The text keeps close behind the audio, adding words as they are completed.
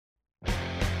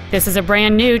This is a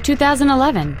brand new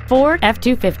 2011 Ford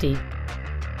F-250.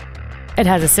 It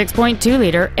has a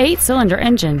 6.2-liter 8-cylinder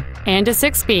engine and a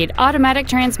 6-speed automatic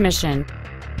transmission.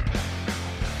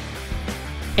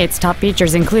 Its top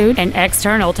features include an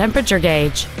external temperature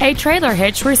gauge, a trailer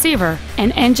hitch receiver,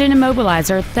 an engine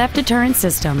immobilizer theft deterrent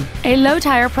system, a low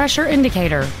tire pressure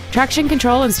indicator, traction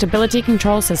control and stability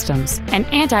control systems, an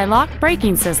anti-lock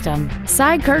braking system,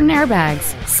 side curtain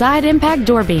airbags, side impact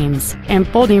door beams, and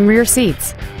folding rear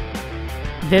seats.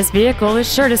 This vehicle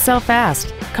is sure to sell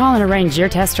fast. Call and arrange your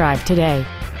test drive today.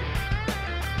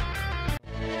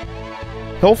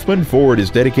 Helfman Ford is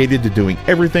dedicated to doing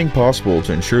everything possible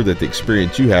to ensure that the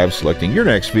experience you have selecting your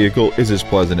next vehicle is as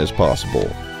pleasant as possible.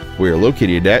 We are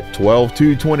located at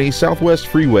 12220 Southwest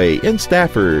Freeway in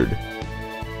Stafford.